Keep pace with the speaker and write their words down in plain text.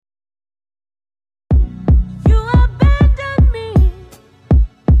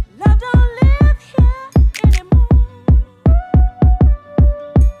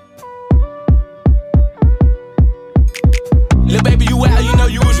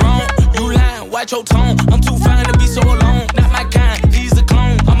watch your tone. I'm too fine to be so alone. Not my kind, he's a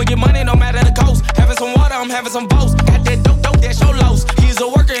clone. I'ma get money no matter the cost. Having some water, I'm having some boast. Got that dope, that's your loss. He's a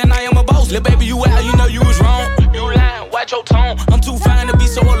worker and I am a boss. Little baby, you out, you know you was wrong. You lying, watch your tone. I'm too fine to be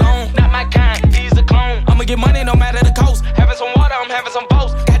so alone. Not my kind, he's a clone. I'ma get money no matter the cost. Having some water, I'm having some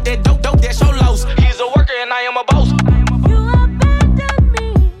boast. Got that dope, that's your loss. He's a worker and I am a boss.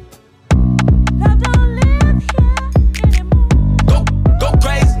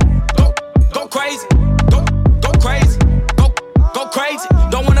 Crazy,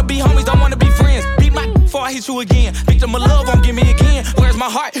 don't wanna be homies, don't wanna be friends. Beat my before I hit you again. Victim of love, won't give me again. Where's my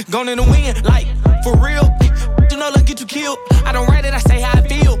heart? Gone in the wind, like, for real. You know, look, get you killed. I don't write it, I say how I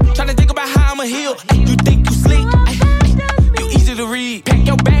feel. Tryna think about how I'ma heal. You think you sleep? You easy to read. Pack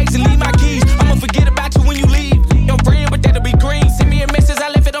your bags and leave my keys. I'ma forget about you when you leave. Your friend, but that'll be green. Send me a message,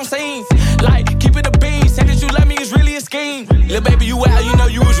 I left it on scene. Like, keep it a bean. Say that you love me, it's really a scheme. Little baby, you out, you know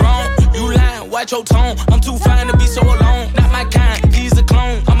you was wrong. You lying, watch your tone. I'm too fine to be so alone. Not my kind.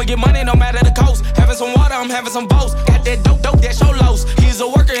 I'ma get money no matter the cost. Having some water, I'm having some boast. Got that dope, that's your loss. He's a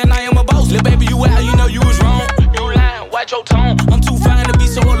worker and I am a boss. Little baby, you out, you know you was wrong. You lying, watch your tone. I'm too fine to be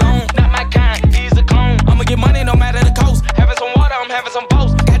so alone. Not my kind, he's a clone. I'ma get money no matter the cost. Having some water, I'm having some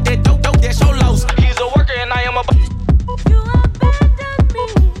boast. Got that dope, that's your loss. He's a worker and I am a boss.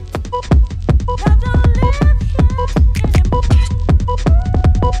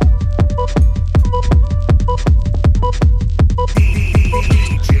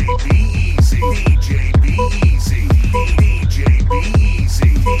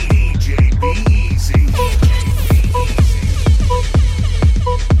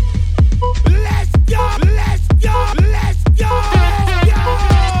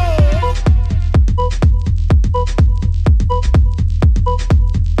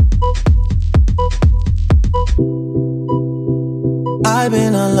 I've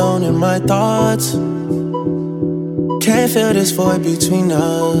been alone in my thoughts. Can't feel this void between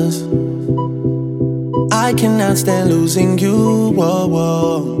us. I cannot stand losing you. Whoa,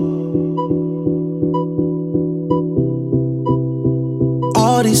 whoa.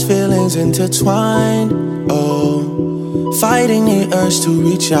 All these feelings intertwined. Oh, fighting the urge to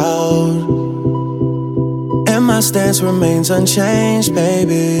reach out. And my stance remains unchanged,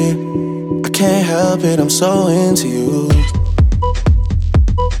 baby. I can't help it, I'm so into you.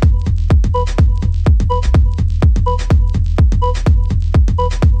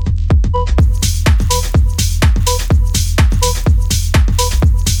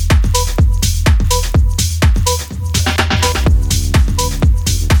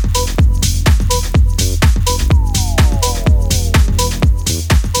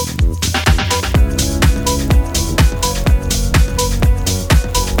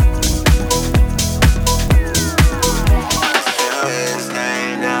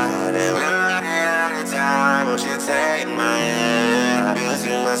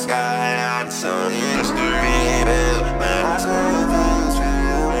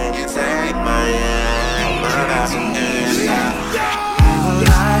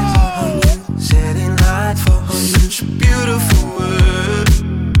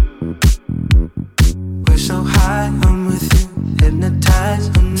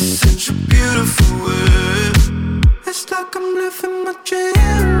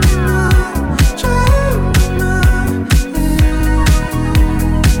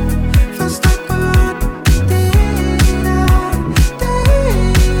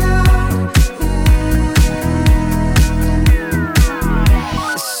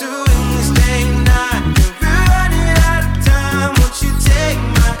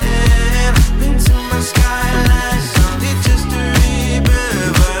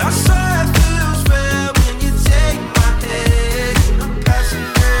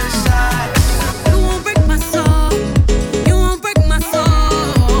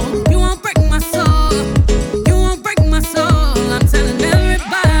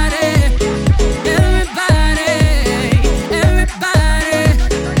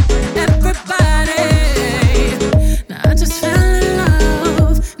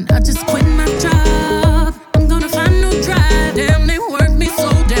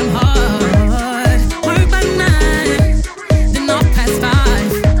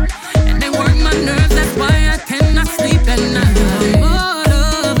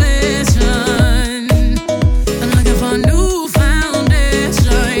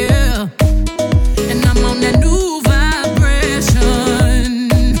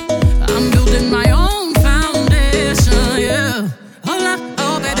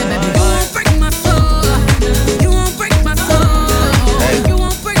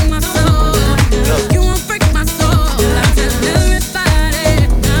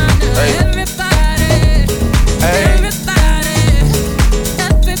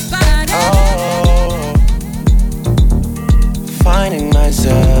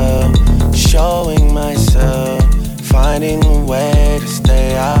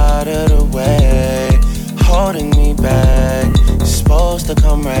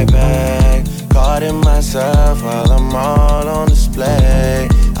 myself while I'm all on display.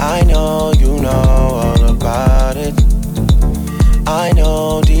 I know you know all about it. I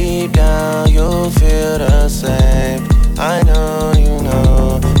know deep down you feel the same. I know you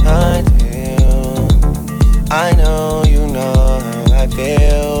know I feel. I know you know how I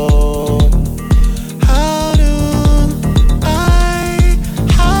feel. How do I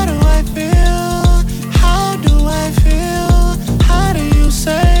feel? How do I feel? How do you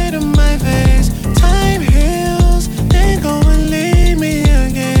say to my face, time heals, then go and leave me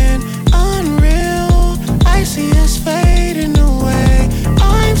again? Unreal, I see us fading away.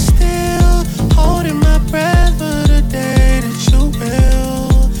 I'm still holding my breath for the day that you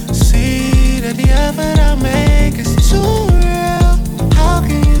will see that the effort I make is too real. How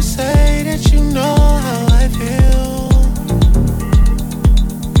can you say that you know how I feel?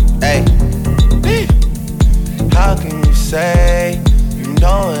 Hey, how can you say you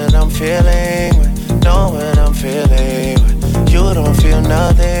know what I'm feeling? Know what I'm feeling. You don't feel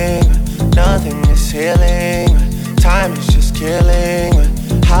nothing. Nothing is healing. Time is just killing.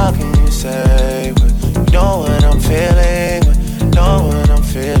 How can you say you know what I'm feeling? Know what I'm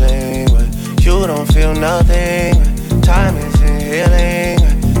feeling. You don't feel nothing. Time isn't healing.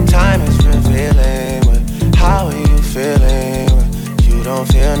 Time is revealing. How are you feeling? You don't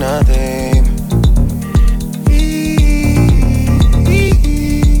feel nothing.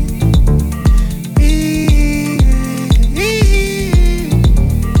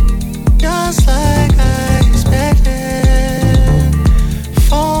 Just like I expected,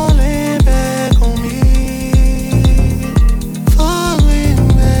 falling back on me, falling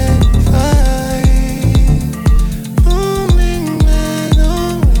back fine, falling back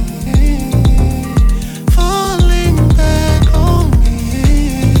on me, falling back on me,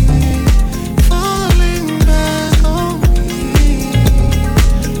 falling back on me,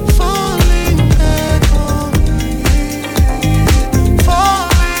 falling back on me,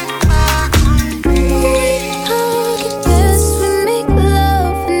 falling back on me. Yes, we make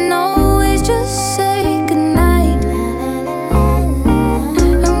love and always just say goodnight.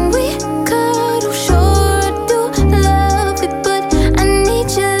 And we cuddle, sure I do love it, but I need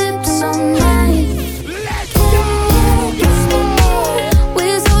your lips all night.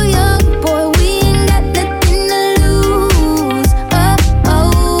 We're so young, boy, we ain't got nothing to lose.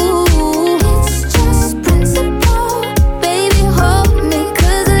 It's just principle. Baby, hold me,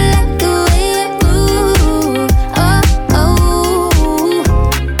 'cause I like the way it moves.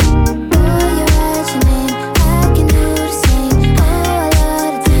 Boy, you write your name, I can do the same. Oh, I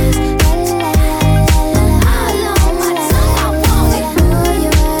love the taste. La la la la la. All on my tongue, I want it. Boy,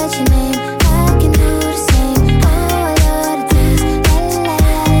 you write your name, I can do the same. Oh, I love the taste. La la la la la.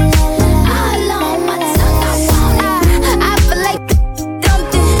 All on my tongue, I want it. I feel like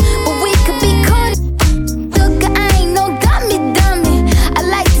something, but we could be caught. Look, I ain't no dummy. I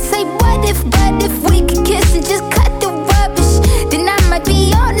like to say, what if we could kiss and just cut the rubbish? Then I might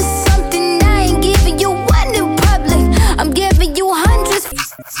be on to something. I ain't giving you one in public, I'm giving you hundreds.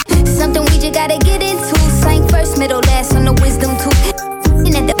 Something we just gotta get into. Sang first, middle, last on the wisdom tooth.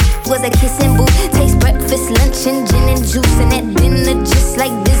 And at the was a kissing booth. Taste breakfast, lunch, and gin and juice. And at dinner, just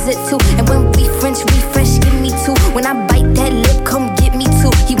like visit too. And when we French refresh, give me two. When I bite that lip, come get me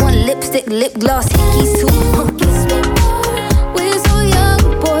two. He want lipstick, lip gloss, hickeys too. Kiss me more. We're so young,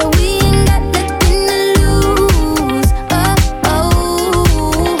 boy, we ain't got nothing to lose.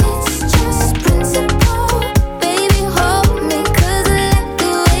 It's just principle. Baby, hold me, 'cause I like the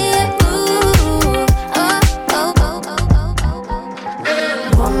way it moves.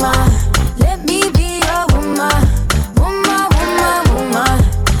 Woman, let me be your woman. Woman, woman, woman.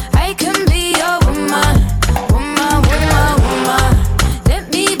 I can be your woman. Woman, woman, woman. Let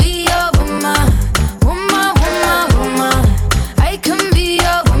me be your woman. Woman,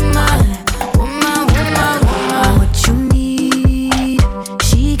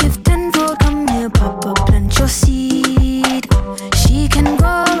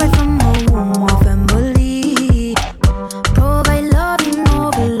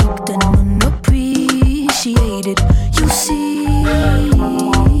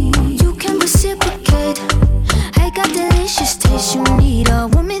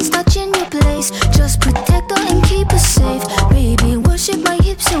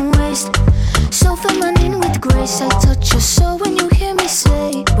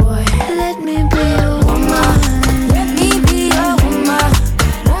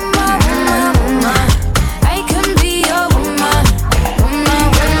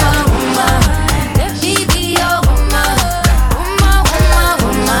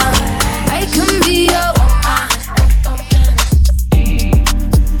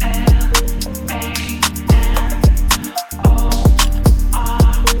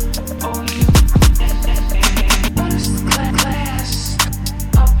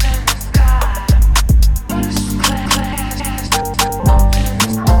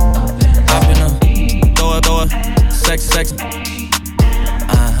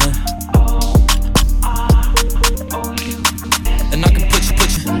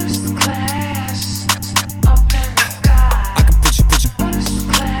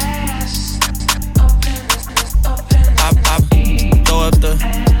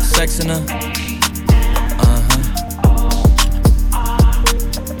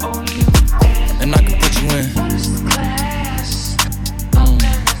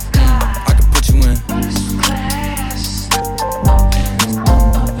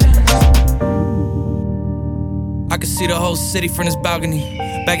 city from this balcony.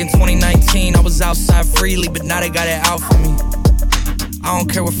 Back in 2019, I was outside freely, but now they got it out for me. I don't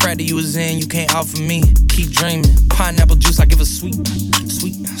care what frat you was in, you can't out for me. Keep dreaming, pineapple juice, I give a sweet.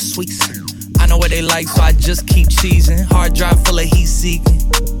 I know what they like, so I just keep cheesing. Hard drive full of heat seeking.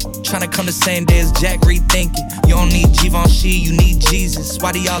 Tryna come the same day as Jack, rethinking. You don't need Givenchy, you need Jesus.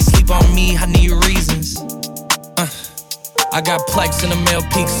 Why do y'all sleep on me? I need reasons. I got Plex in the mail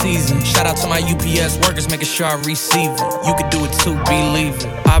peak season. Shout out to my UPS workers, making sure I receive it. You can do it too, believe it.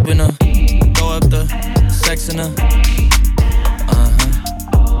 Hop in her, throw up the sex in her.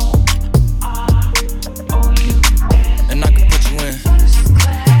 And I can put you in.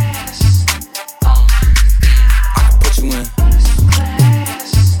 I can put you in.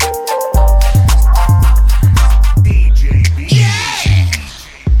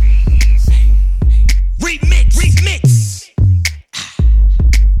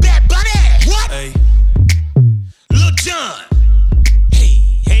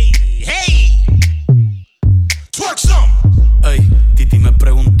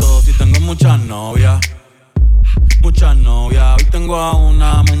 Muchas novias, hoy tengo a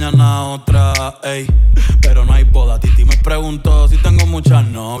una, mañana a otra, ey. Pero no hay boda, Titi me preguntó si tengo muchas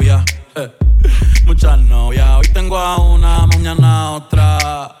novias, muchas novias, hoy tengo a una, mañana a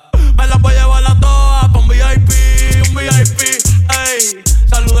otra. Me las voy a llevar a todas pa' un VIP, ey.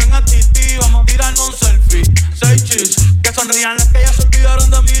 Saluden a Titi, vamos a tirarnos un selfie. 6 chis, que sonrían las que ya se olvidaron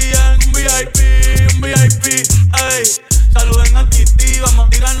de mí en un VIP, ey. Saluden a Titi, vamos a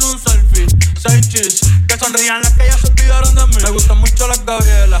tirarnos un selfie. 6 chis, que sonrían las que ya se olvidaron de mí. Me gustan mucho las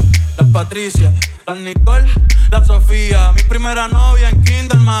Gabriela, las Patricia, las Nicole, la Sofía. Mi primera novia en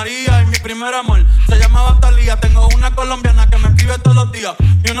Kinder María y mi primer amor se llamaba Talía. Tengo una colombiana que me escribe todos los días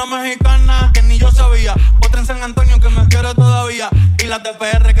y una mexicana que ni yo sabía. Otra en San Antonio que me quiere todavía y las de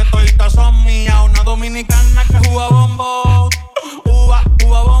PR que toditas son mías. Una dominicana que juega bombón, uva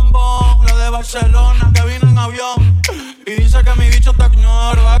bombón. La de Barcelona que vino en avión y dice que mi bicho te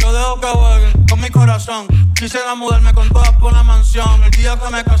ignora. Yo dejo que jueguen con mi corazón. Quisiera mudarme con todas por una mansión. El día que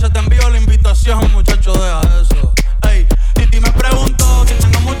me case te envío la invitación. Muchacho, deja eso. Ey, Titi me preguntó si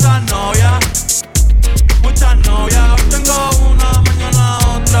tengo muchas novias. Muchas novias, hoy tengo una, mañana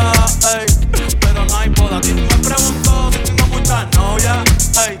otra. Ey, pero no hay boda. Titi me preguntó si tengo muchas novias.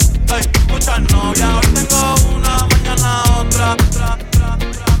 Ey, muchas novias, hoy tengo una, mañana otra.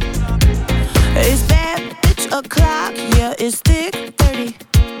 It's bad, bitch o'clock, yeah, it's thick 30.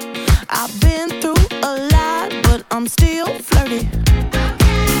 I've been through a lot, but I'm still flirty.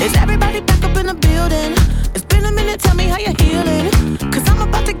 Is everybody back up in the building? It's been a minute, tell me how you're healing. Cause I'm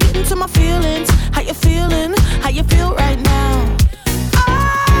about to get into my feelings. How you feeling? How you feel right now?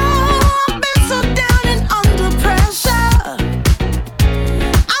 Oh, I've been so down and under pressure.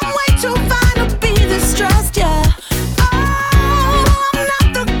 I'm way too fine to be distressed, yeah.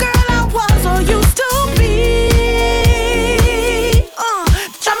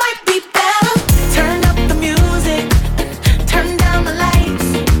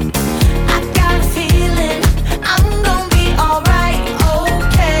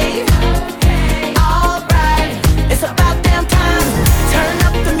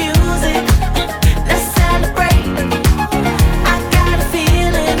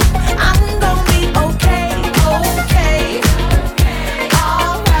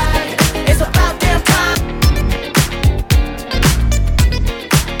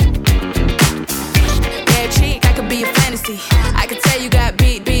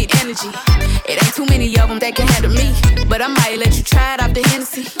 But I might let you try it off the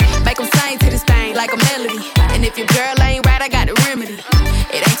Hennessy. Make them sing to this thing like a melody. And if your girl ain't right, I got the remedy.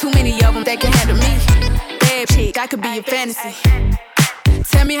 It ain't too many of them that can handle me. Bad chick, I could be your fantasy.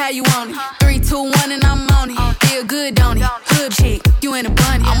 Tell me how you want it. 3, 2, 1 and I'm on it. Feel good, don't it? Hood chick, you in a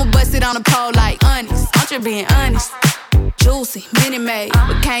bunny. I'ma bust it on the pole like honest. I'm just being honest. Juicy, mini made,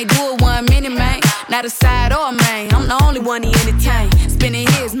 but can't do it 1 minute, man. Not a side or a main. I'm the only one he entertain. Spending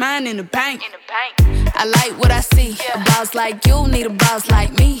his mind in the bank. I like what I see. A boss like you need a boss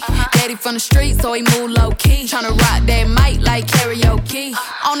like me. Daddy from the street, so he move low key. Tryna rock that mic like karaoke.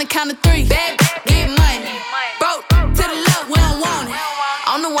 On the count of 3, baby, get money. Broke to the left, we don't want it.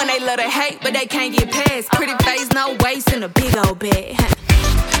 I'm the one they love to hate, but they can't get past. Pretty face, no waist, and a big old bag.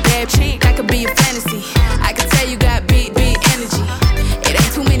 Bad chick, that could be a fantasy. I can tell you got big energy. It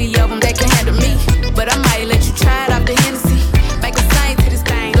ain't too many of them that can handle me. But I might let you try it off the Hennessy. Make them sing to this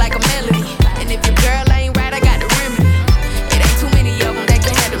thing like a melody. And if your girl ain't right, I got the remedy. It ain't too many of them that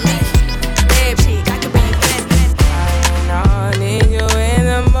can handle me. Bad chick, I could be a fantasy. I don't need you in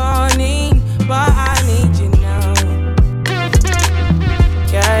the morning, but I need you now.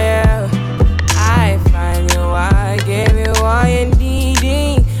 Yeah, I find you, I give you all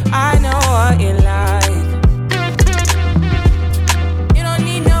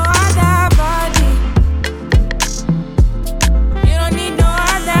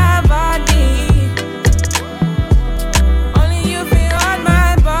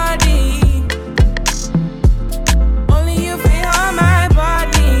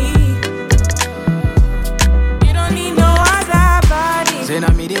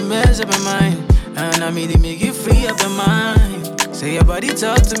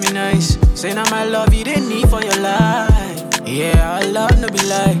me nice. Say now my love you didn't need for your life. Yeah, our love no be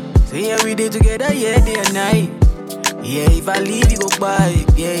like. Say yeah, we did together, yeah, day and night. Yeah, if I leave, you go by.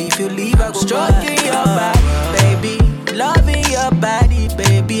 Yeah, if you leave, I go stroking by. Your body, baby. Loving your body,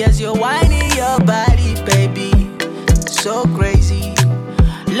 baby. As you're whining your body, baby. So crazy.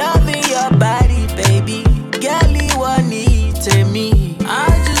 Loving your body, baby. Girl, you want need to me. I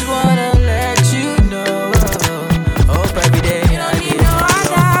just wanna let you know. Hope every day. You don't need no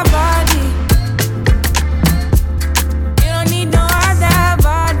other body. You don't need no other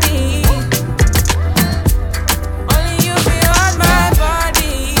body. Only you feel on my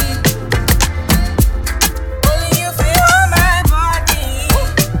body. Only you feel on my body.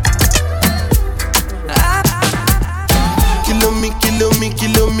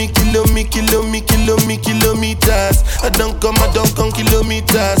 Kilometers. I don't come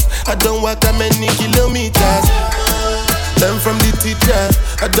kilometers. I don't walk that many kilometers. Learn from the teacher.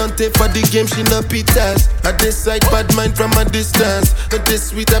 I don't take for the game, she no pitas. I decide bad mind from a distance. Not this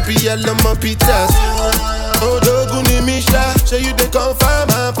sweet, I be all on my pitas. Oh, Doguni Misha, show you the confirm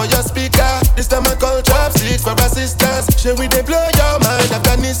for your speaker. This time I call chopsticks for assistance. Show we they blow your mind,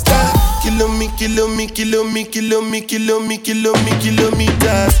 Afghanistan. Kilometers.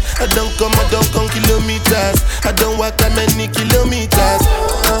 I don't come kilometers. I don't walk that many kilometers.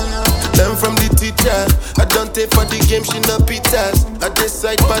 Learn from the teacher. I don't take for the game, she no pitas. I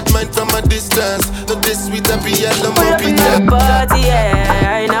decide bad mind from a distance. Not this sweet, I be all on my pizza. Party, yeah.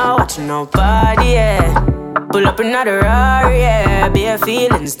 I ain't not watching nobody, yeah. Pull up another Rari, yeah. Bare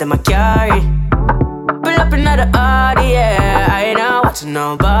feelings that I carry. Pull up another Audi, yeah. I ain't not watching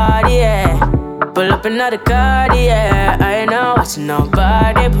nobody, yeah. Pull up another card, yeah. I ain't not watching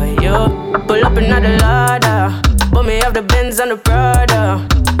nobody but you. Pull up another Lada. But me have the Benz and the Prada.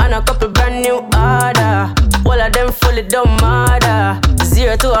 And a couple brand new order. All of them fully don't matter.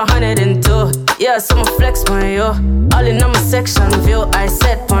 0 to 102. Yeah, so I'ma flex on you. All in on my section view, I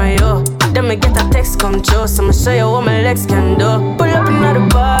set on you. Then me get a text come true, so I'ma show you what my legs can do. Pull up another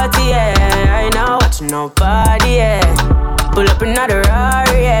party, yeah. I ain't not watching nobody, yeah. Pull up another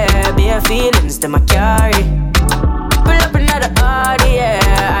Rari, yeah. Bare feelings that I carry. Pull up another Audi, yeah.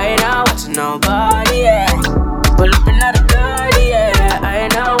 I ain't not watching nobody, yeah. Pull up another Audi, yeah. I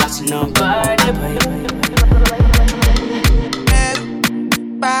ain't not watching nobody, but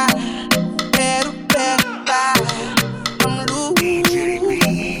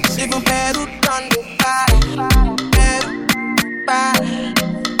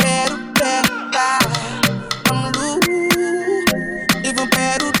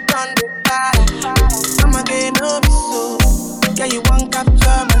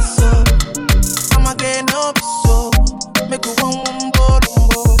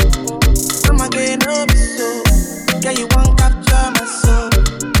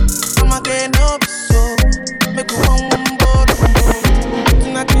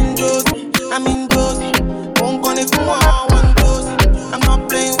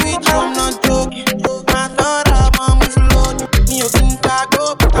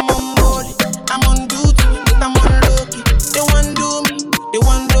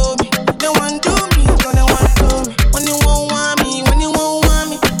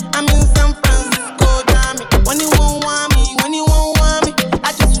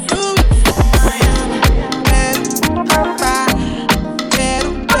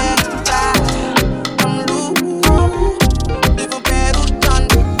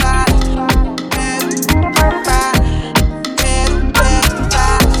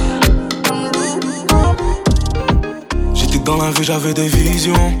j'avais des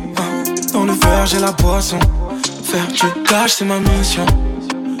visions. Dans le verre, j'ai la boisson. Faire du cash, c'est ma mission.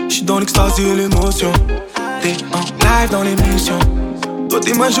 J'suis dans l'extase et l'émotion. T'es en live dans l'émission. Toi,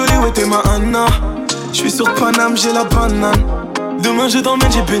 t'es ma jolie, ouais, t'es ma Anna. J'suis sur Paname, j'ai la banane. Demain, je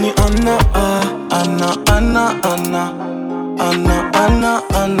t'emmène, j'ai béni Anna. Anna, Anna, Anna. Anna, Anna,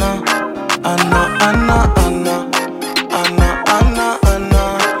 Anna. Anna, Anna, Anna. Anna, Anna,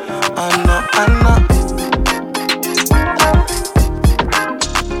 Anna. Anna, Anna.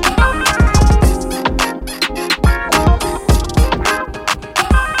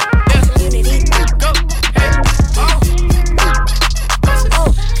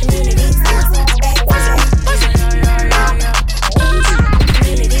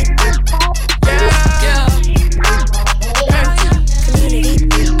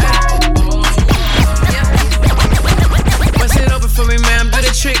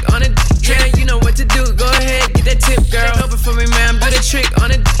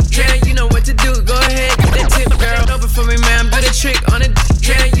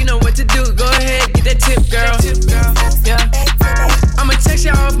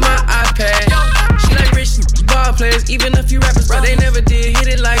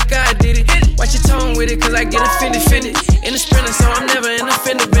 cause I get offended. In the sprinter, so I'm never in a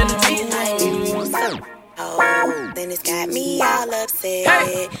fender bender. Oh, then it's got me all upset.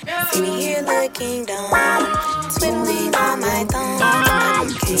 Hey. See me here looking dumb, twiddling on my thumb.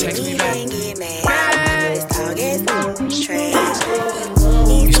 I can't even get mad. This dog is trash.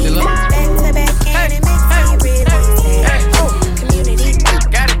 You still up? Back to back and it makes me really sad. Community.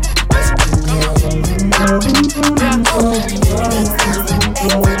 Got it.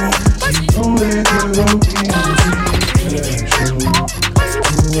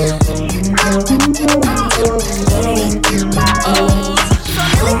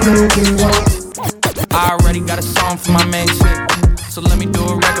 I already got a song for my main chick, so let me do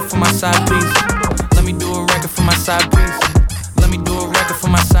a record for my side piece. Let me do a record for my side piece. Let me do a record for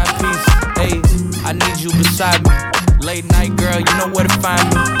my side piece. Hey, I need you beside me. Late night girl, you know where to find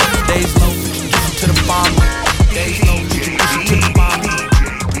me. Days low, introduce you to the bomb. Days low, introduce you to the bomb.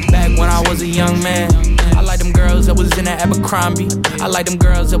 Back when I was a young man, I like them girls that was in that Abercrombie. I like them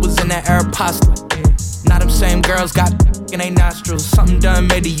girls that was in that Aeropostale. Now them same girls got in their nostrils. Something done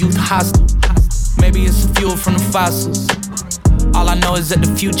made the youth hostile. Maybe it's the fuel from the fossils. All I know is that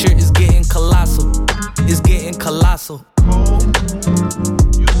the future is getting colossal. It's getting colossal.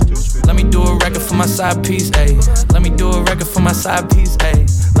 Let me do a record for my side piece, ayy. Let me do a record for my side piece, ayy.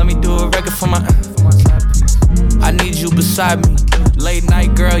 Let me do a record for my side piece. I need you beside me. Late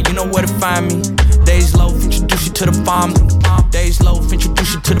night girl, you know where to find me. Days low, introduce you to the family. Days low,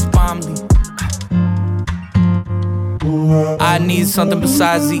 introduce you to the family. I need something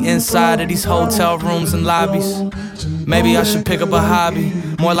besides the inside of these hotel rooms and lobbies. Maybe I should pick up a hobby.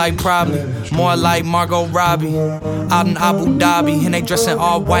 More like probably, more like Margot Robbie. Out in Abu Dhabi and they dressing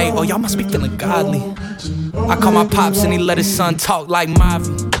all white. Oh, y'all must be feeling godly. I call my pops and he let his son talk like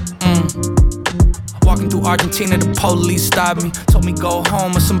Mavi. Walking through Argentina, the police stopped me. Told me go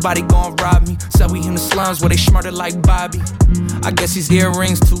home or somebody gon' rob me. Said we in the slums where they smarter like Bobby. I guess these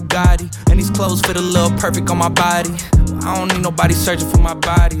earrings too gaudy, and these clothes fit a little perfect on my body. I don't need nobody searching for my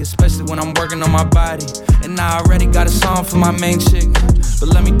body, especially when I'm working on my body. And I already got a song for my main chick, but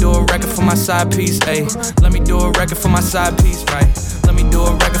let me do a record for my side piece, ayy. Let me do a record for my side piece, right? Let me do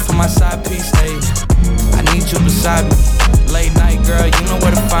a record for my side piece, ayy. I need you beside me. Late night girl, you know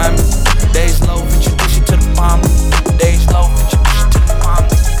where to find me. Days low, introduce you to the family. Days low, introduce you to the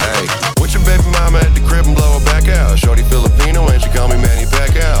family. Hey, with your baby mama at the crib and blow her back out. Shorty Filipino and she call me Manny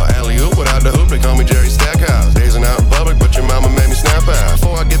Pacquiao. Alley-oop without the hoop, they call me Jerry Stackhouse. Dazing out in public, but your mama made me snap out.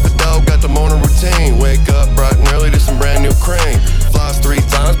 Before I get the dough, got the morning routine. Wake up bright and early to some brand new cream. Floss 3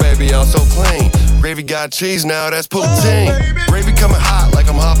 times, baby, I'm so clean. Gravy got cheese now, that's poutine. Gravy coming hot like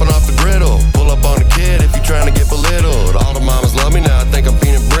I'm hopping off the griddle. Pull up on the kid if you trying to get belittled. All the mamas love me now, I think I'm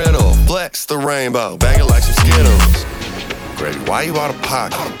peanut brittle. Flex the rainbow, bag it like some Skittles. Gravy, why you out of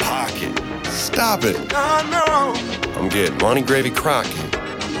pocket? Out of pocket. Stop it. No. I'm getting money, Gravy Crockett.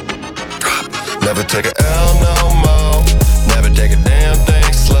 Drop it. Never take a L no more. Never take a damn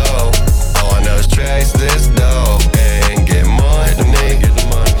thing slow. All I know is chase this dough and get money.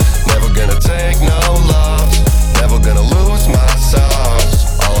 Never gonna take no loss. Never gonna lose my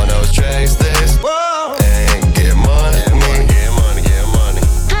sauce. All I know is chase this and get money. Get money. Get money.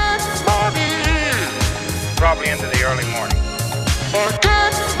 Probably into the early morning.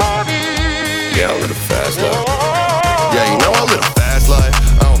 Yeah, I live a fast life. Yeah, you know I live a fast life.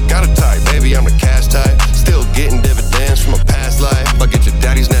 I don't got a type, baby, I'm the cash type. Still getting dividends from a past life. I get your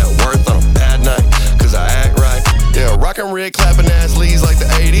daddy's net worth on a bad night, cause I act right. Yeah, rockin' red, clapping ass leads like the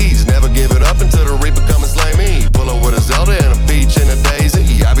 80s. Never give it up until the reaper come and slay me. Pull up with a Zelda and a peach and a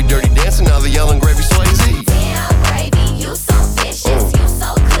daisy. I be dirty dancing, now the yelling Gravy Swayze. Damn, Gravy, you so vicious, you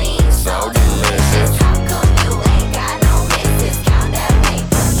so clean, so delicious. How come you ain't got no misses? Count that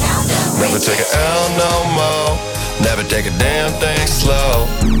paper, count that Never take a L no more. Never take a damn thing slow.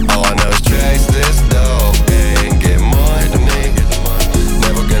 All I know is chase this dough and get money.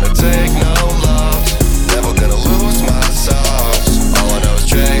 Never gonna take no loss. Never gonna lose my sauce. All I know is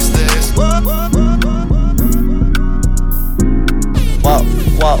chase this. Walk,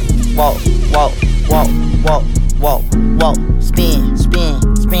 walk, walk, walk, walk, walk, walk, walk. Spin, spin,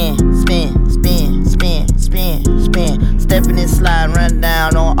 spin, spin, spin, spin, spin, spin. Stepping and slide, run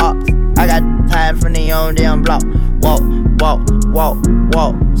down on ops. I got time from the own damn block. Walk, walk, walk,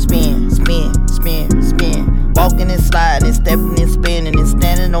 walk. Spin, spin, spin, spin. Walking and sliding and stepping and spinning and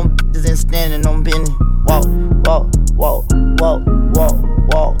standing on bitches and standing on business. Walk, walk, walk, walk, walk,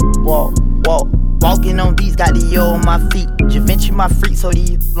 walk, walk, walk. Walking on beats, got the yo on my feet. Javinci my freak, so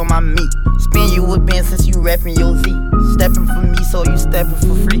these on my meat. Spin you a band since you rapping your Z. Stepping for me, so you stepping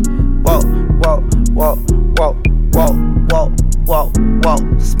for free. Walk, walk, walk, walk, walk, walk, walk, walk.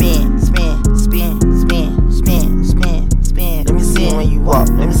 Spin, spin, spin, spin,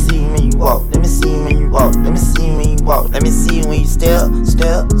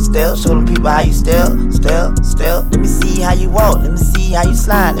 still. Show them people how you still. Let me see how you walk, let me see how you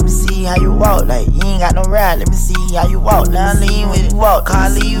slide, let me see how you walk. Like you ain't got no ride, let me see how you walk. Now lean with it, walk, car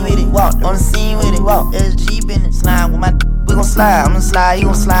lean with it, walk. On the scene with it, walk. SG business, slide with my. We gon' slide, I'm gon' slide, you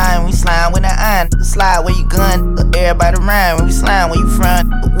gon' slide, and we slide with the iron. Slide where you gun, everybody rhyme. When we slide where you front,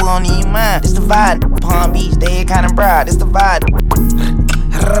 but we don't need mine. It's the vibe, Palm Beach, they kinda broad. It's the vibe.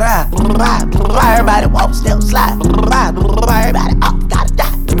 Everybody walk, still slide. Everybody up, gotta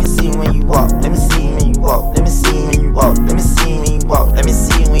die. Let me see when you walk, let me see when you walk, let me see when you walk, let me see when you walk, let me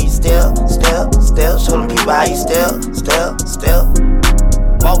see when you still. Show them people how you still.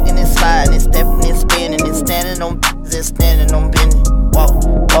 Walking and sliding and stepping and spinning and standing on business and standing on business. Walk.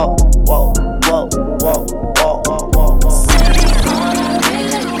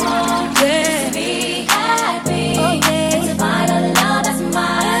 Be happy. To find a love that's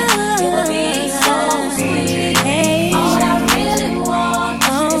mine. It will be so sweet. All I really want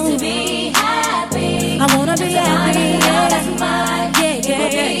is to be happy. I wanna be happy. That's mine. It will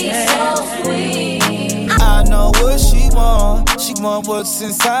be so sweet. I know what she want. She want what's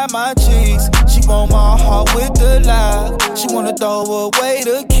inside my cheeks. She want my heart with the lock. She wanna throw away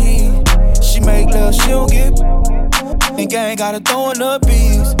the key. She make love, she don't get. And gang gotta throw in the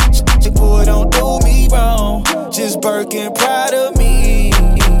beats. She boy don't do me wrong. Just Birkin proud of me.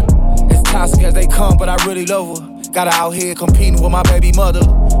 As toxic as they come, but I really love her. Got her out here competing with my baby mother.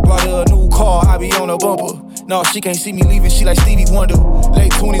 Brought her a new car, I be on a bumper. No, she can't see me leaving, she like Stevie Wonder.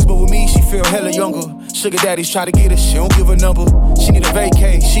 Late 20s, but with me, she feel hella younger. Sugar daddies try to get her, she don't give a number. She need a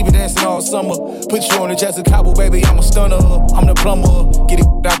vacay, she been dancing all summer. Put you on the Jessica Cabo, baby, I'm a stunner. I'm the plumber, get it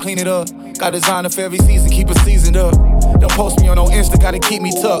out, clean it up. Got designer for every season, keep it seasoned up. Don't post me on no Insta, gotta keep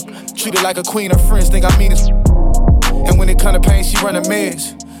me tucked. Treat her like a queen, her friends think I mean it. And when it come to pain, she run a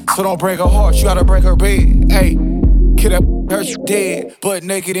mess. So don't break her heart, you gotta break her bed. Hey, kid that hurt you dead. Butt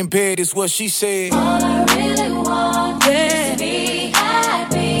naked in bed is what she said. All I really want is to be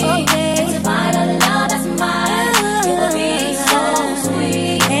happy. To find a love that's mine. It will be so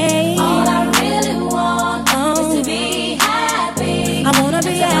sweet. All I really want is to be happy. I wanna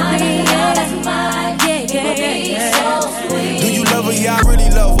be happy. That's mine. It will be so sweet. Do you love her? Yeah, I really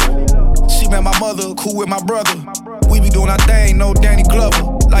love her. She met my mother, cool with my brother. We be doing our thing, no Danny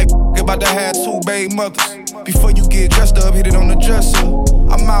Glover. Like about to have 2 baby mothers. Before you get dressed up, hit it on the dresser.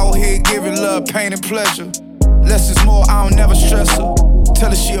 I'm out here giving love, pain, and pleasure. Less is more, I don't never stress her. Tell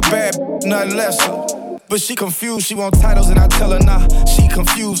her she a bad, nothing lesser. But she confused, she want titles and I tell her nah. She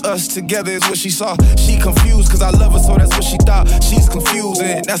confused, us together is what she saw. She confused cause I love her, so that's what she thought. She's confused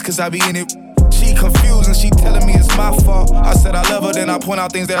and that's cause I be in it. She confused and she telling me it's my fault. I said I love her, then I point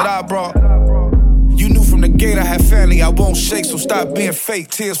out things that I brought. You knew from the gate I had family, I won't shake, so stop being fake.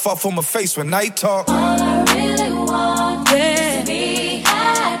 Tears fall from my face when I talk. All I really want is to be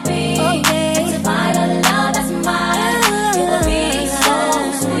happy. To find a love that's mine. It will be so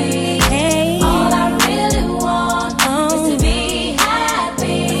sweet. All I really want is to be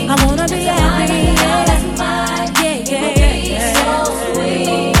happy. I wanna be happy. That's mine. It will be so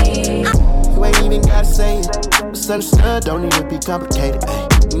sweet. You ain't even gotta say it. Misunderstood, don't need to be complicated. Ay,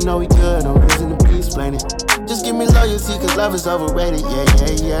 you know we good, no reason to be explaining. Just give me loyalty, cause love is overrated.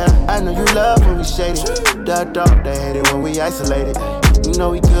 Yeah. I know you love when we shaded. Dark, they hate it when we isolated. You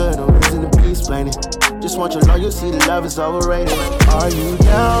know we good, no reason to be explaining. Just want your loyalty, the love is overrated. Are you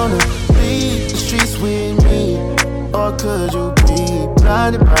down to bleed the streets with me? Or could you be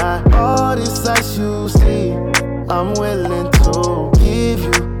blinded by all this sights you see? I'm willing to give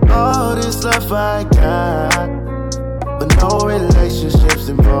you all this love I got, but no relationships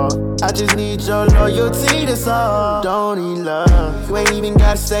involved. I just need your loyalty, that's all. Don't need love, you ain't even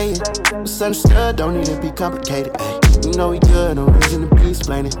gotta say it. Misunderstood, don't need to be complicated. Ay, you know we good, no reason to be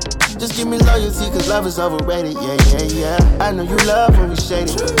explaining. Just give me loyalty, cause love is overrated. Yeah. I know you love when we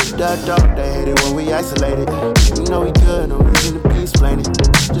shaded. Dark, they hate it when we isolated. You know we good, no reason to be explaining.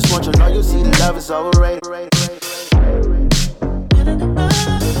 Just want your loyalty, the love is overrated.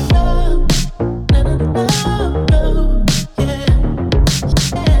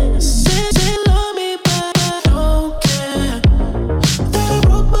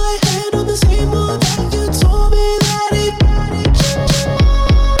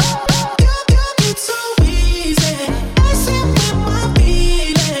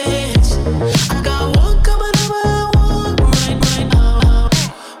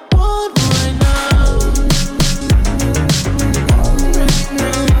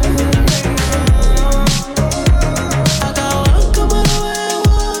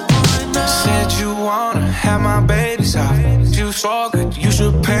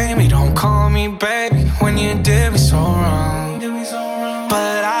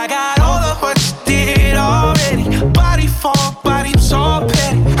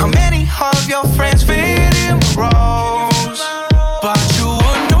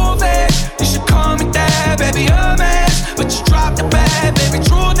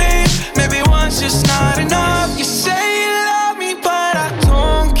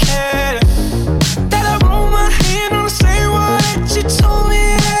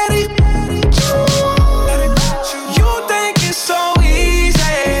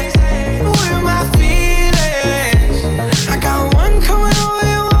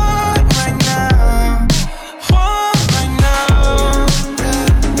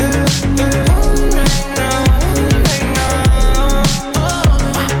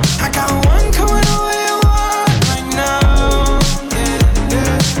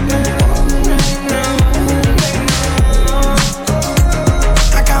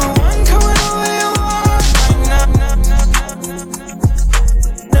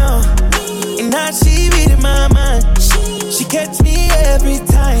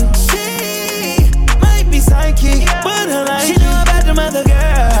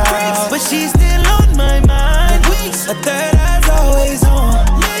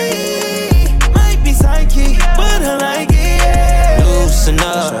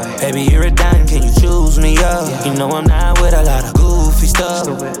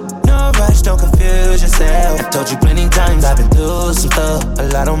 you plenty times. I've been through some stuff, a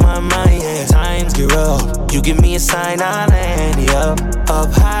lot on my mind, yeah. Times get rough, you give me a sign, I'll land you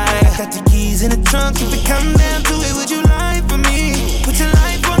up high. I got the keys in the trunk, if it come down to it, would you lie for me? Put your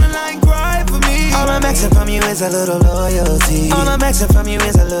life on the line, cry for me. All I'm asking from you is a little loyalty. All I'm asking from you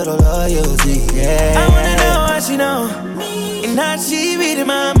is a little loyalty, yeah. I wanna know how she know me, and how she reading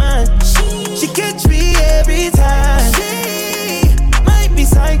my mind. She catch me every time. She might be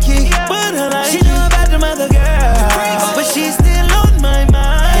psychic, but I like. She know about the mother girl, but she's still on my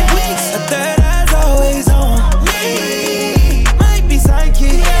mind. A third eye's always on me. Might be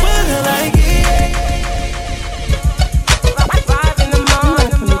psychic, but I like it. 5 in the morning.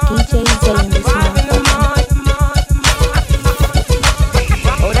 From the DJ Zay in this motherfucker.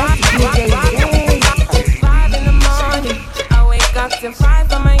 Oh, that's the DJ Zay. 5 in the morning. I wake up to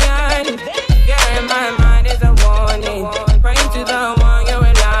 5 on my yard. Yeah, in my mind is a warning. Pray to the one you're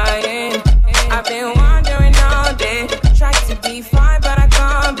relying. I've been wandering all day. Tried to be fine, but I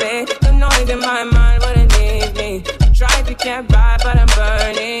can't be. The noise in my mind wouldn't leave me. Tried to get by, but I'm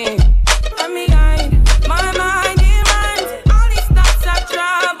burning. From behind, my mind it runs. All these thoughts are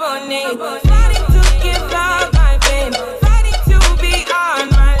troubling. Fighting to give up my pain. Fighting to be on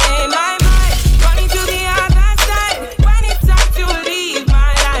my lane. My mind running to the other side. When it's time to leave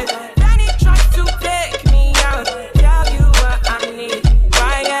my life, then it tries to take me out. Tell you what I need.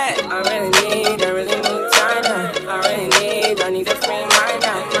 Why yet? I really need time now. I need to free my mind.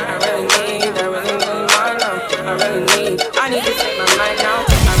 I really need my love. I need to free my mind now.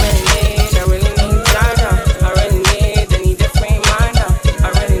 I really need time now. I need to free my mind now.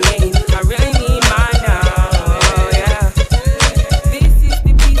 I really need my love, yeah. This is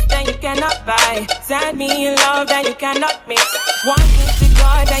the peace that you cannot buy. Send me a love that you cannot mix. One is the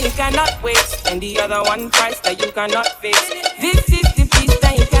God that you cannot waste, and the other one price that you cannot fix. This is the peace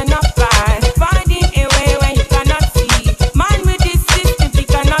that you cannot buy. Finding a way when you cannot see. Man with this system, he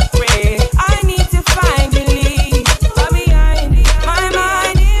cannot pray. I need to find relief. But behind my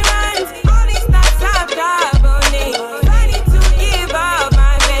mind, it runs. All these thoughts are troubling. Fighting to give up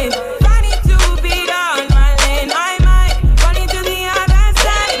my pain. Fighting to be down my lane. I might run into the other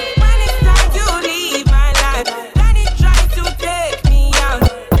side. When it's time to leave my life, then it tries to take me out.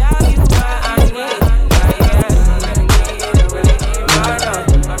 Tell you what I need.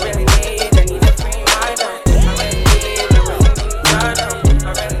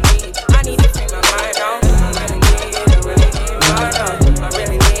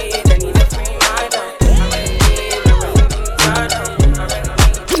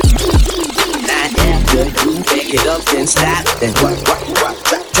 Back it up and stop. Then what,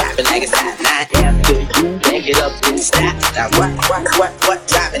 drop it like it's hot. 9 after you back it up and stop. Now what,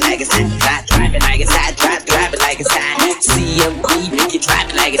 drop it like it's hot. Not drop it like it's hot, drop it like it's hot. CMP, make it drop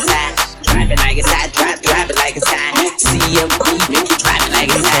it like it's hot. Drop it like it's hot, drop it like it's hot. CMP, make it drop it like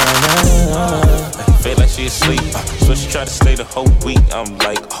it's hot. Feel like she asleep, so she tried to stay the whole week. I'm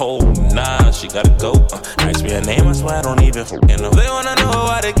like, oh nah, she gotta go. Ask me her name, I swear I don't even know. They wanna know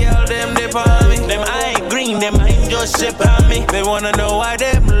why the girl them dip on me. Them I ain't green, them I ain't just ship on me. They wanna know why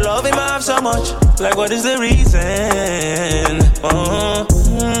them love him off so much. Like what is the reason?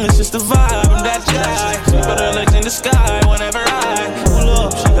 It's just the vibe, I'm that guy. She put her legs in the sky whenever I pull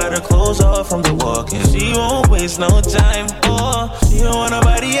up. She got her clothes off from the walking. She won't waste no time. She don't want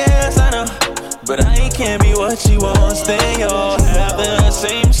nobody else, I know. But I can't be what she wants. They all have the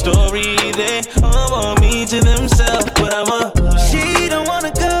same story. They all want me to themselves, but I'm a. She don't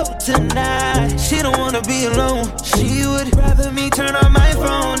wanna go tonight. She don't wanna be alone. She would rather me turn on my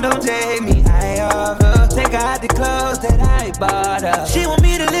phone. Don't take me high off her. Take out the clothes that I bought her. She want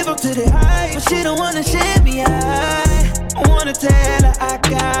me to live up to the hype, but she don't wanna share me. I wanna tell her I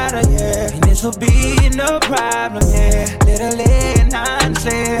got her, yeah. And this'll be no problem, yeah. Literally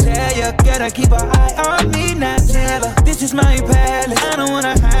nonsense. Tell your girl to keep her eye on me, not tell her this is my palace. I don't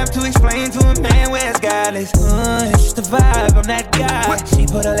wanna have to explain to a man where it's godless. It's just the vibe, I'm that guy. She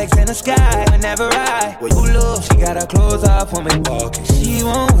put her legs in the sky whenever I pull up. She got her clothes off when we walking. She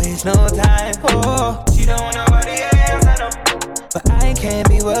won't waste no time. She don't want nobody else, I know. But I can't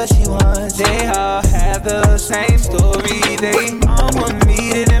be what she wants. They all have the same story. They all want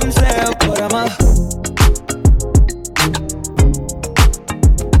me to themselves, but I'm a.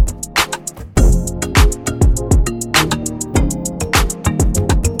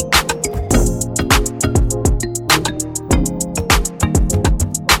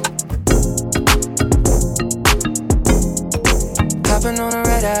 Hopping on a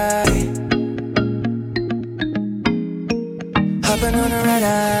red eye. Hopping on a red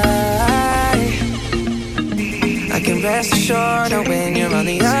eye. I can rest assured that when you're on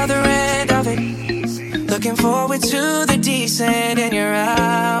the other end of it, looking Looking forward to the descent and you're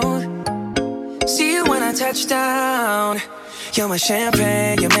out. See you when I touch down. You're my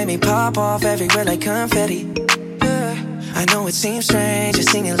champagne, you made me pop off everywhere like confetti. Yeah. I know it seems strange, I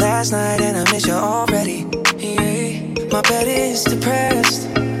seen you last night and I miss you already. Yeah. My bed is depressed,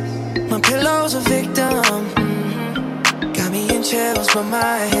 my pillow's a victim. Got me in chills, but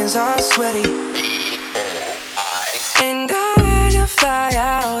my hands are sweaty. And I had to fly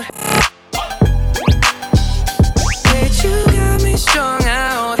out. But you got me strung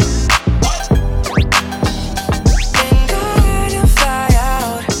out. And I had to fly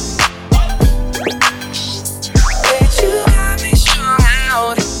out. But you got me strung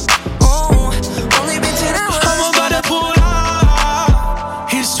out. Oh, only been 10 hours. I'm about to pull out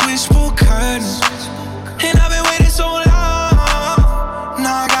his switchboard curtains. And I've been waiting so long.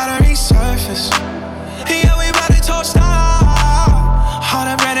 Now I gotta resurface. Yeah, we about to toast out. All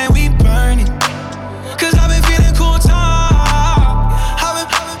the bread that we burning. Cause I've been feeling cool time. I've been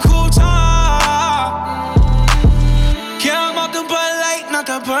cool time. Yeah, I'm off the Bud Light, not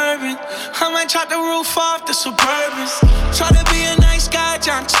the bourbon. I might chop the roof off the Suburbans. Try to be a nice guy,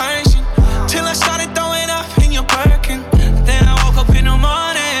 John Turgeon. Till I started throwing up in your Birkin. Then I woke up in the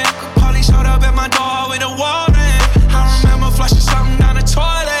morning. Polly showed up at my door with a warrant. I remember flushing something down the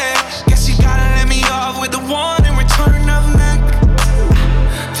toilet. Guess you gotta let me off with the warning. Return of Mac.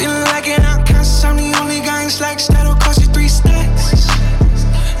 Feeling like an outcast. I'm the only guy in slacks that'll cost you 3 stacks.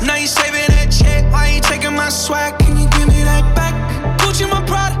 Now you saving that check. Why you taking my swag? Can you give me that back? Gucci my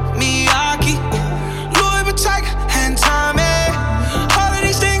Prada, Miyake, Louis Vuitton, and Tommy. All of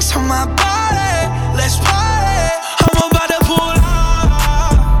these things on my body. Let's party. I'm about to pull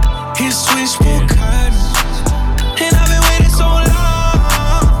out his switchboard curtains. And I've been waiting so long.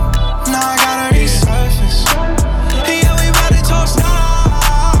 Now I gotta resurface. Yeah, we about to toast out.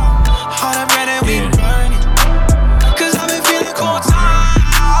 All the bread that we burning. Cause I've been feeling cool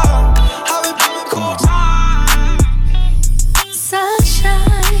time. I've been feeling cool time.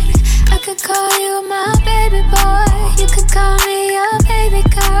 Sunshine, I could call you my baby boy. You could call me your baby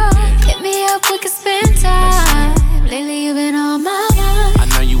girl. Hit me up, we could spend time. Lately you've been on my mind. I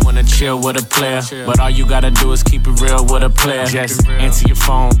know you wanna chill with a player, but all you gotta do is keep it real with a player. Just answer your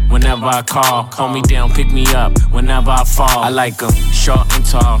phone whenever I call. Hold me down, pick me up whenever I fall. I like them short and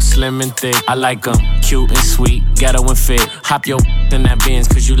tall, slim and thick. I like them cute and sweet, ghetto and fit. Hop your in that Benz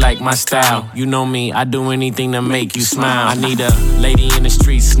cause you like my style. You know me, I do anything to make you smile. I need a lady in the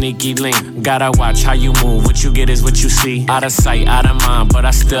street, sneaky link. Gotta watch how you move, what you get is what you see. Out of sight, out of mind, but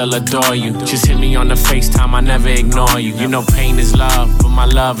I still adore you. Just hit me on the FaceTime, I never ignore you. You know pain is love, but my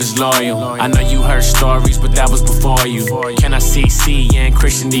love is loyal. I know you heard stories, but that was before you. Can I see yeah, and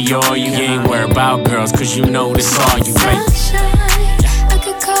Christian Dior? You ain't worried about girls, cause you know this all you make. Sunshine, I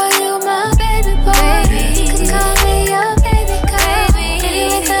could call you my baby boy. You could call me your baby girl. Maybe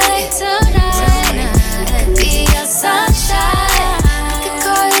we could like tonight. I could be your sunshine. I could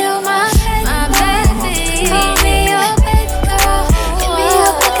call you my baby. Call me your baby girl. Hit me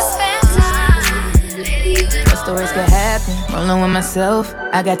up, we could spend time. What's the worst could happen? Rolling with myself.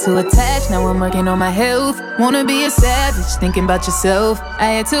 I got too attached, now I'm working on my health. Wanna be a savage, thinking about yourself. I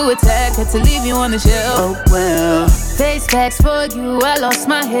had to attack, had to leave you on the shelf. Oh well. Face facts for you, I lost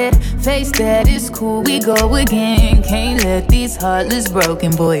my head. Face that is cool, we go again. Can't let these heartless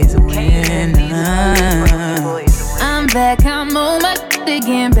broken boys win. I'm back, I'm on my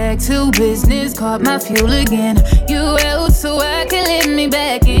again. Back to business, caught my fuel again. You out so I can let me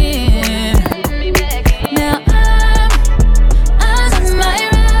back in. Now I'm on my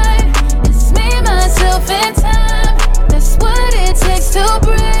ride. It's me, myself, and time. That's what it takes to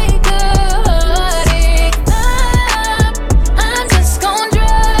break a heartache. I'm just gon'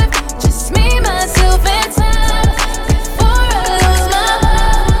 drive. Just me, myself, and time. Before I lose my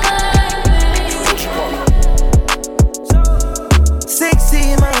mind. Sexy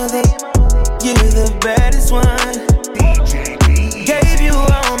mother, you're the baddest one. Gave you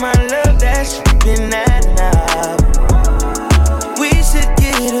all my love, that's been that now. We should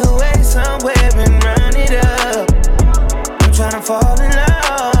get away somewhere and run it up. I'm tryna fall in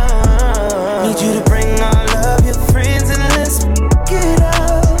love. Need you to bring all of your friends and let's get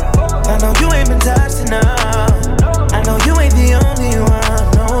up. I know you ain't been touched enough. I know you ain't the only one,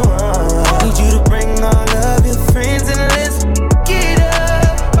 no. Need you to bring all of your friends and let's get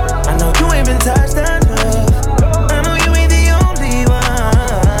up. I know you ain't been touched enough. I know you ain't the only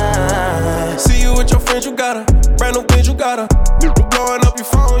one. See you with your friends, you got her. Brand new bitch, you got her. Blowing up your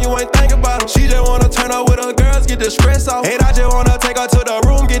phone, you ain't thinking about her. She just wanna turn up with her girls, get the stress off. And I just wanna take her to the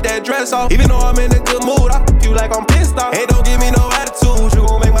room, get that dress off. Even though I'm in a good mood, I f you like I'm pissed off. Hey, don't give me no attitude, you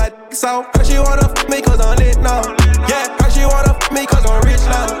gon' make my so her she wanna f me cause I'm lit now. Yeah, her she wanna f me cause I'm rich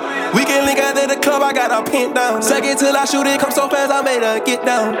now. We can link out at the club, I got her pinned down. Second till I shoot it, come so fast, I made her get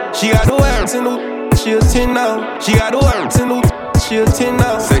down. She got the words in the, she a 10 now. She got the words in the, she a 10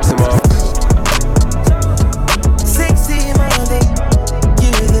 now. Sexy mom. Sexy mom,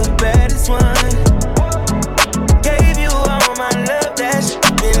 you the baddest one. Gave you all my love, that shit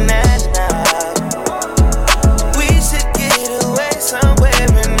been that now. We should get away somewhere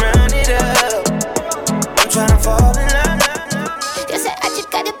and run it up. I'm tryna fall in love. You said I just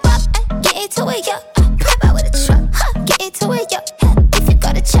got it pop, get into it, yo. Pop out with a truck, get into it, yo. If you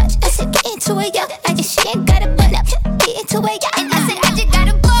go to church, I said get into it, yo. I just she ain't got a bun up, get into it, yo. And I said I just got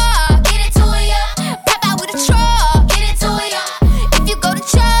a ball, get into it, yo. Pop out with a truck, get into it, yo. If you go to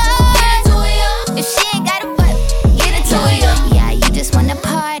church, get into it, yo. If she ain't got a bun, get into it, yo. Yeah, you just wanna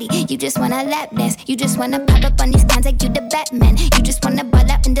party, you just wanna lap dance, you just wanna pop up on these cons like you the Batman. You just wanna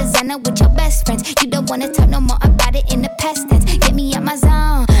ball out in designer with your best friends. You don't wanna talk no more about it in the past tense. Get me out my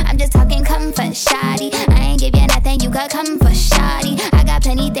zone, I'm just talking comfort, shoddy. I ain't give you nothing, you could come for shoddy. I got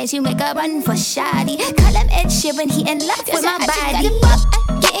plenty things you make a run for shoddy. Call him Ed Sheeran, he in love with my body.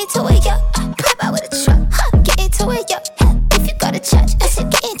 Get into it, yo. Pop out with a truck, get into it, yo. If you go to church, I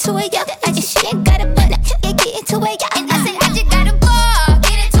said get into it, yo. I just she ain't got a bun, yeah, get into it, yo. And I said I just got a ball,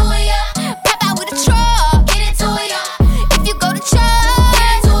 get into it, yo. Pop out with a truck, get into it, yo. If you go to church, get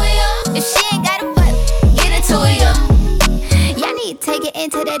into it, yo. If she ain't got a bun, get into it, yo. Y'all need to take it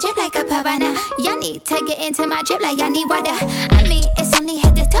into the drip like a piranha. Y'all need to take it into my drip like y'all need water. I mean, it's only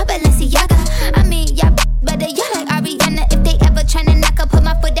hit the top Balenciaga. I mean, y'all better y'all like Ariana. If they ever tryna knock her, put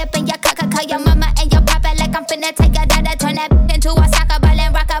my foot up in your cocker. Call your mama and your papa like I'm finna take a dada. Turn that into a soccer ball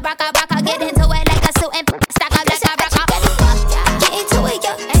and rock a. Get into it like a suit and stock up like a rocker. Get into it,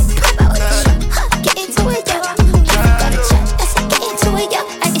 yo. Pop out with a truck. Get into it, yo. Go to church. I said get into it, yo.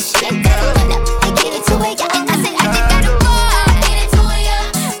 I guess she ain't got a run up. Get into it, yo. And I said I just got a ball. Get into it, yo.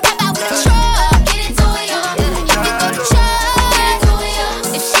 Pop out with a truck. Get into it, yo. If you go to church, get into it, yo.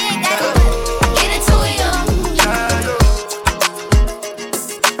 If she ain't got a run, get into it,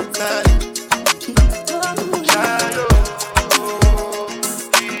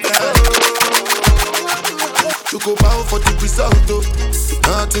 yo. You go bow for the result, oh.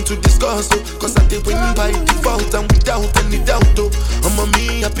 Nothing to discuss, oh. Cause I did win by default and without any doubt, oh. I'm a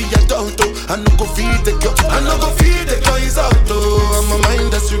me happy adult, oh. I no go feed the girl, I no go feed the girl is out, oh. I'm a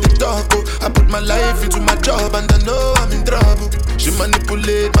mind that's really dark, oh. I put my life into my job and I know I'm in trouble. She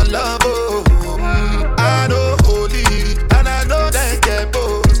manipulate my love, oh. I know holy and I know that get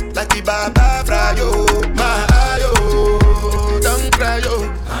both. Like the Baba Frayo, my ayo. Don't cry,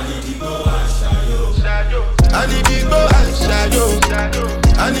 yo. I need big boy and shadow. I need big boy and shadow.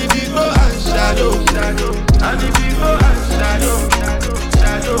 I need big boy and shadow. Shadow. I need big boy and shadow. I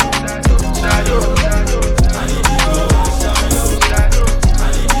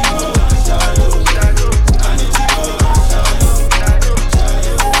need big boy and shadow.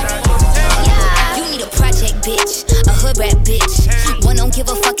 You need a project bitch, a hood rat bitch. One don't give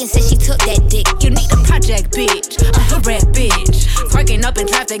a fuck and say she took that dick. You need a project bitch, a hood rat bitch. Twerking up in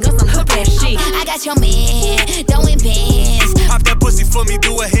traffic on some hood rat shit. I got your man, throwing bands. Pop that pussy for me,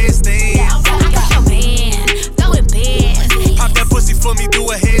 do a handstand. I got your man, throwing bands. Pop that pussy for me, do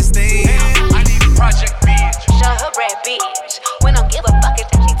a handstand. I need a project bitch, a hood rat bitch. When don't give a fuck if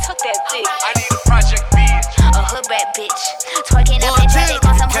she took that dick. I need a project bitch, a hood rat bitch. Twerking up in traffic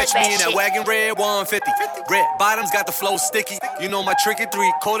on some hood rat shit. Catch me in that wagon red 150. Red bottoms got the flow sticky. You know my tricky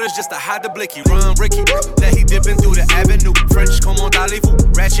 3/4 just to hide the blicky. Run Ricky, that he dipping through the avenue. French come on Dalifu,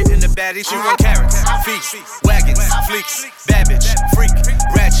 ratchet in the baddie. She run carrots, feast, wagons, fleeks, bad bitch, freak,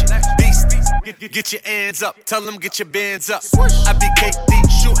 ratchet, beast. Get your hands up, tell them get your bands up. I be KD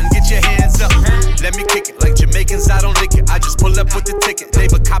shooting, get your hands up. Let me kick it like Jamaicans, I don't lick it. I just pull up with the ticket.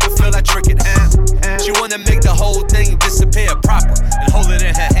 Neighbor cop it, feel I trick it. She wanna make the whole thing disappear proper and hold it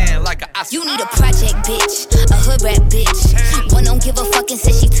in her hand like a Oscar. You need a project bitch, a hood rat bitch. One don't give a fuck and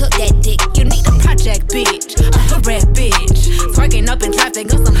say she took that dick. You need a project bitch, a hood rat bitch. Twerking up in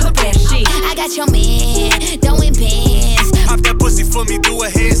traffic on some hood rat shit. I got your man, throwing bands. Pop that pussy for me, do a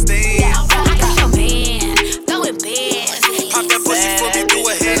handstand. I got your man, throwing bands. Pop that pussy for me, do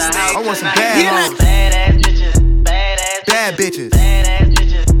a handstand. I want some bad hoes. Bad bitches. Bad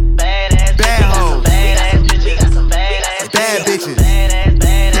hoes. Bad bitches.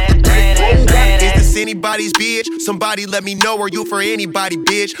 Is this anybody's bitch? Somebody let me know, are you for anybody,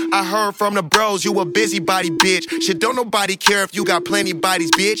 bitch? I heard from the bros, you a busybody, bitch. Shit, don't nobody care if you got plenty bodies,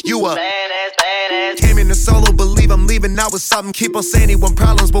 bitch. You a badass Came in a solo, believe I'm leaving out with something. Keep on saying he want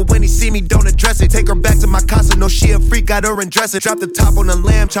problems, but when he see me, don't address it. Take her back to my casa, no she a freak, got her and dress it. Drop the top on the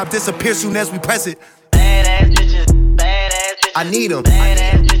lamb chop, disappear soon as we press it. Badass bitches, badass bitches. I need them.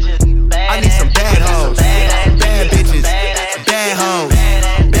 Badass bitches, I need some bad hoes. Bad bitches, bad hoes.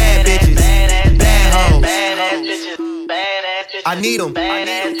 Bad bitches, bad hoes. I need them.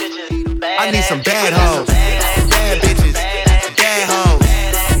 I need some bad hoes. Bad bitches, bad hoes.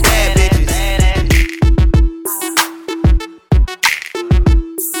 Bad bitches.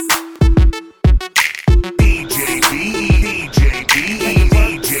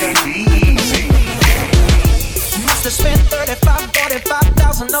 DJ Must have spent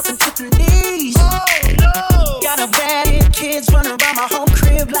 45,000 up in Tiffany's. Oh, no. Got a bad hit, kids running around my home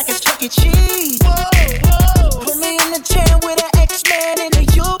crib like it's Chuck E. Cheese. Put me in the chair with an X-Man in the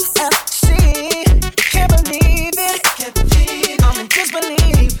UFC. Can't believe it. I'm in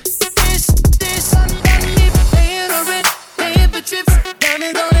disbelief. This underneath, paying a rent, paying for trips,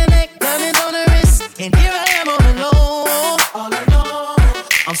 diamonds on the neck, diamonds on the wrist, and here I am all alone. All alone.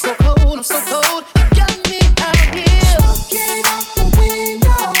 I'm so cold, I'm so cold. You got me out here. Smoking out the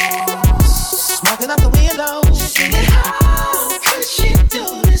window. Smoking out the window. Singing, how could she do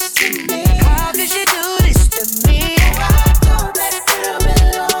this to me? How could she do this to me? Oh, I thought that girl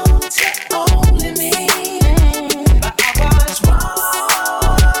belonged to only me. But I was wrong.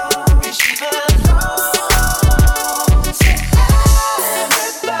 She belongs to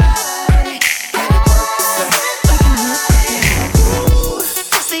everybody. Ooh,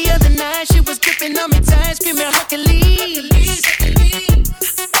 just the other night she was gripping on me tight, screaming Hercules.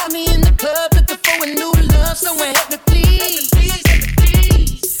 Got me in the club looking for a new love, someone help me please.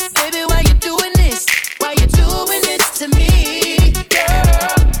 Baby, why you doing this? Why you doing this to me,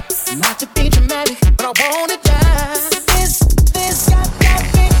 girl? Not to be dramatic, but I wanna die. This got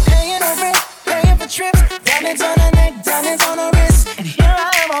me paying a rent, paying for trips, diamonds on the neck, diamonds on the wrist, and here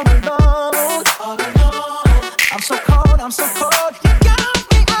I am all alone, all alone. I'm so cold, I'm so cold. You got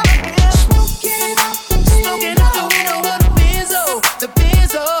me out here, smoking out the window of the Benzo, the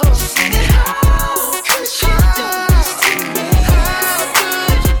Benzo. Singing, how could she do this to me? How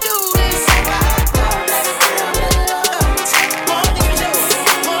could you do this? I thought that girl belonged to one thing for sure,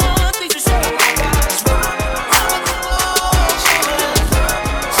 one thing for sure. I was wrong.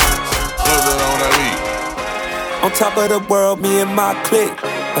 On top of the world, me and my clique.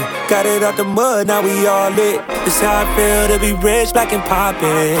 Got it out the mud, now we all lit. This how I feel to be rich, black and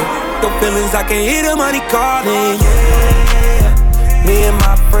poppin'. No feelings, I can hear the money calling. Yeah, me and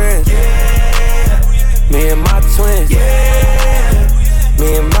my friends. Me and my twins.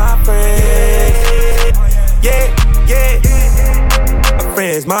 Me and my friends. Yeah. My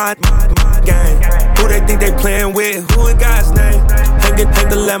friends, my gang. Who they think they playin' with? Who in God's name? Hang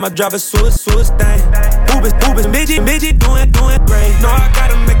the lamb, I drive a Swiss thing. Hoopin', midget, doing great. No, I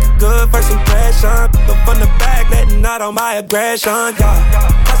gotta make a good first impression. Up from the back, letting out all my aggression,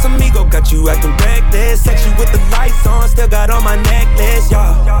 yeah. Casamigo got you acting reckless. Sex you with the lights on, still got on my necklace,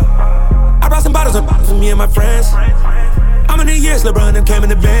 yeah. I brought some bottles for me and my friends. How many years LeBron them came in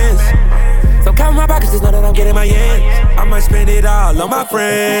the Benz? So count my pockets, just know that I'm getting my ends. I might spend it all on my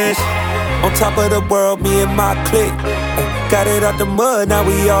friends. On top of the world, me and my clique. Got it out the mud, now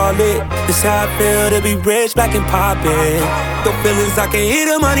we all lit. This how I feel to be rich, black and poppin'. No feelings, I can hear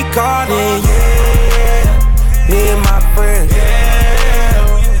the money calling. Yeah, me and my friends.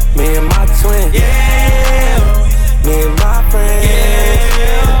 Me and my twin. Me and my friends.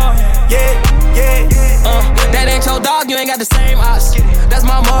 That ain't your dog, you ain't got the same ops. That's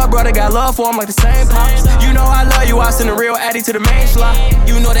my mud, brother, got love for him like the same pops. You know I love you, I send a real addy to the main slot.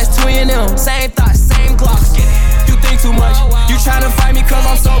 You know that's twin them, same thoughts, same clocks. You think too much, you tryna fight me cause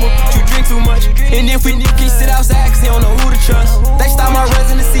I'm sober, you drink too much. And if we can sit outside cause you don't know who to trust. They stop my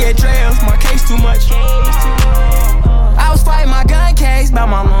residency at trails, my case too much. I was fighting my gun case about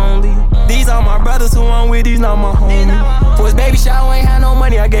my lonely. These are my brothers who I'm with, these not my homies. For his baby shower ain't had no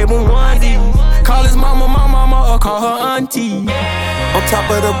money, I gave him one D. Call his mama my mama or call her auntie. On top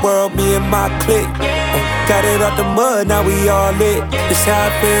of the world, me and my clique. Got it out the mud, now we all lit. This how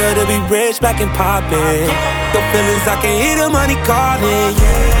I feel to be rich, black and poppin'. No feelings, I can hear the money calling.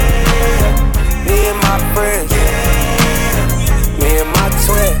 Yeah, me and my friends. Me and my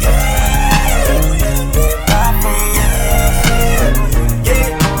twin.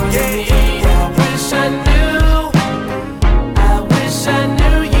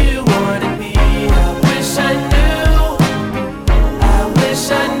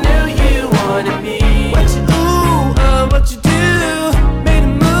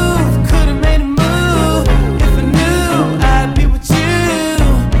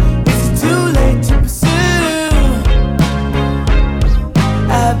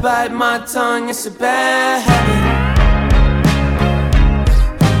 bite my tongue, it's a bad habit.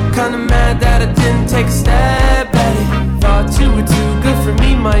 Kinda mad that I didn't take a stab at it. Thought you were too good for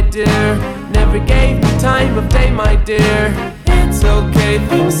me, my dear. Never gave me time of day, my dear. It's okay,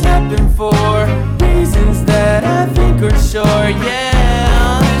 things happen for reasons that I think are sure, yeah.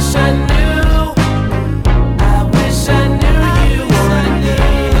 I wish I knew, I wish I knew you wanted me.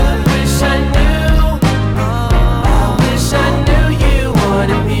 I wish I knew, I wish I knew you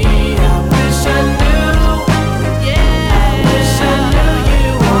wanted me. I wish I knew, yeah. I wish I knew you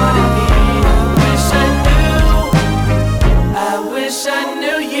wanted me. I wish I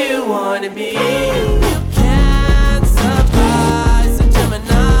knew you wanted me.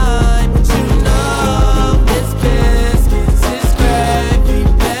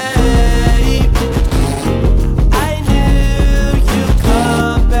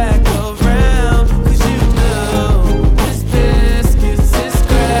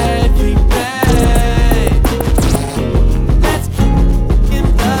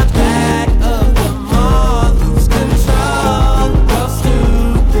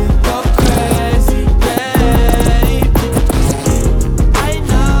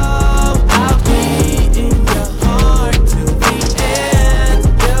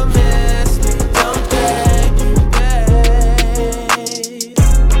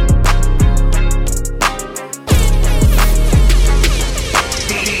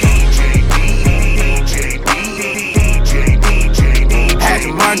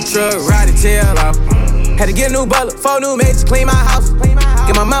 Had to get a new butler, 4 new maids to clean my house.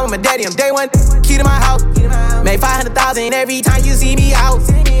 Get my mama, my daddy, I'm day one, key to my house. Made 500,000 every time you see me out.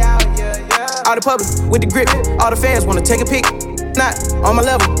 All the public with the grip, all the fans wanna take a pic. Not on my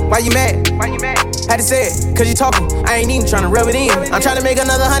level, why you mad? Had to say it, cause you talking, I ain't even tryna rub it in. I'm tryna make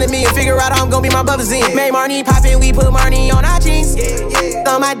another 100 million, figure out how I'm gonna be my brothers in. Made Marnie poppin', we put Marnie on our jeans.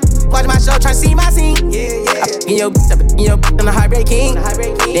 On my watch my show, tryna see my scene. In your in the Heartbreak King.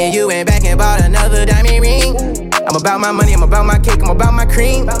 Then you went back and bought another diamond ring. I'm about my money, I'm about my cake, I'm about my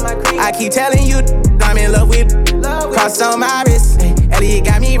cream. I keep telling you, I'm in love with cross on my wrist. Elliot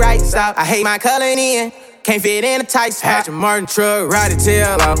got me right, stop. I hate my color in, can't fit in a tight spot. Aston Martin truck, ride the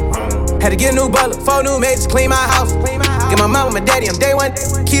tail off. Had to get a new butler, 4 new maids to clean my house. Get my mama, my daddy, I'm day one,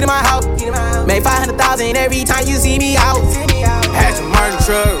 key to my house. Made 500,000 every time you see me out. Aston Martin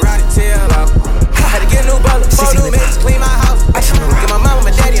truck, ride the tail off. Had to get a new butler, 4 new maids to clean my house. Get my mama,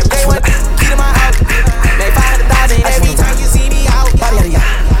 my daddy, I'm day one, key to my house. Made 500,000 every time you see me out.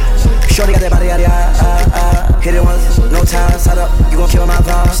 Shorty got that body, hit it once, no time, side up, you gon' kill my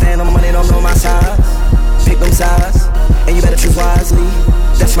vibe. Stand on my money, don't know my size. Pick them sides, and you better choose wisely.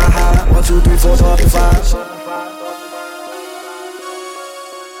 That's my high, 1, 2, 3, 4, 5.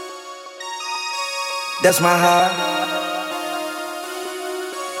 That's my high.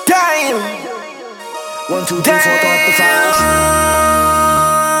 Damn. 1, 2, 3, 4, 5.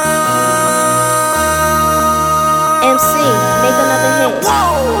 MC, make another hit.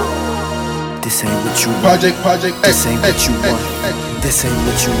 Whoa. This ain't what you want. Project, this ain't what you want. This ain't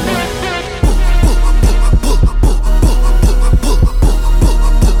what you want.